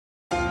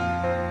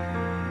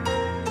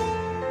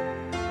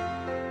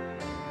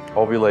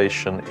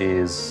Ovulation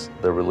is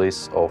the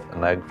release of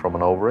an egg from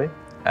an ovary,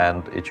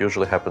 and it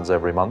usually happens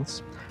every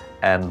month.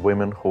 And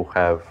women who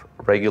have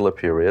regular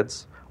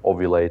periods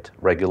ovulate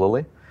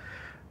regularly.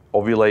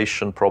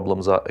 Ovulation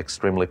problems are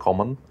extremely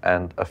common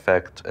and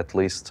affect at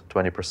least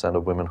 20%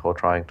 of women who are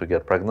trying to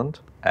get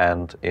pregnant.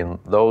 And in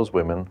those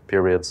women,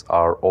 periods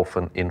are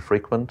often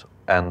infrequent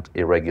and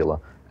irregular,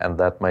 and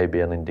that may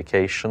be an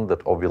indication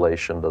that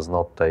ovulation does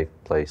not take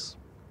place.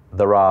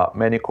 There are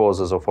many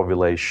causes of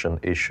ovulation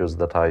issues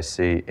that I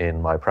see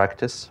in my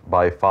practice.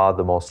 By far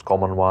the most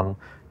common one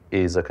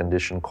is a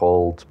condition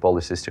called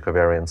Polycystic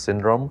Ovarian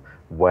syndrome,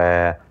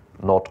 where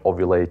not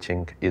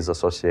ovulating is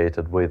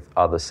associated with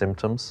other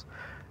symptoms.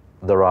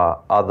 There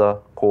are other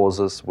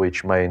causes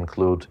which may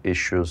include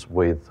issues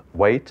with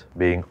weight.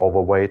 Being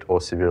overweight or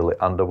severely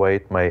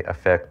underweight may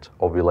affect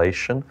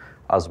ovulation,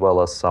 as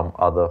well as some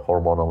other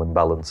hormonal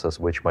imbalances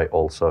which may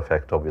also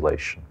affect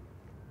ovulation.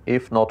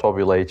 If not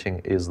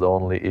ovulating is the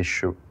only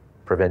issue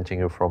preventing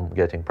you from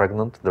getting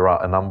pregnant, there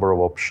are a number of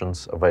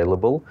options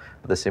available.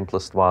 The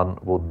simplest one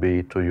would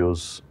be to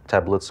use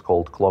tablets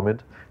called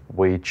Clomid,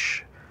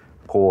 which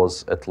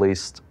cause at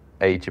least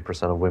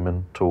 80% of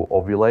women to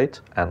ovulate,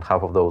 and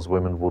half of those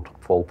women would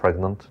fall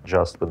pregnant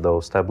just with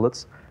those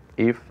tablets.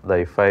 If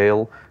they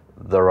fail,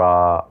 there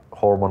are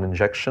hormone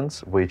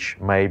injections which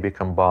may be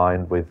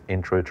combined with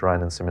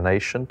intrauterine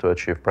insemination to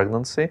achieve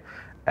pregnancy.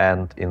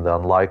 And in the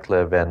unlikely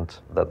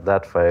event that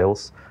that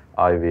fails,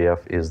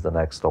 IVF is the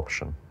next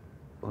option.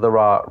 There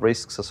are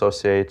risks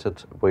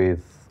associated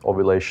with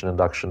ovulation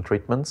induction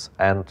treatments,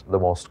 and the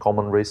most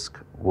common risk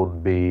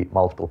would be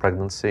multiple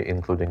pregnancy,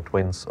 including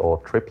twins or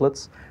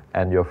triplets,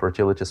 and your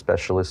fertility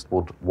specialist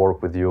would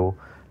work with you,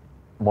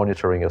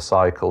 monitoring your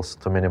cycles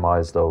to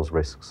minimize those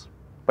risks.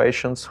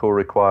 Patients who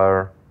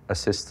require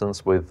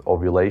assistance with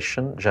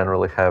ovulation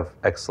generally have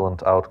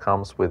excellent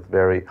outcomes with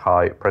very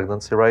high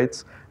pregnancy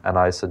rates, and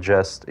I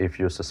suggest, if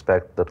you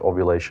suspect that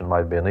ovulation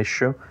might be an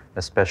issue,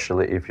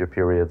 especially if your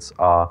periods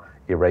are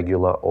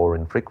irregular or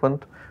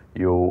infrequent,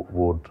 you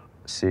would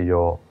see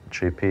your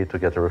GP to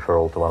get a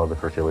referral to one of the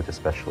fertility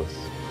specialists.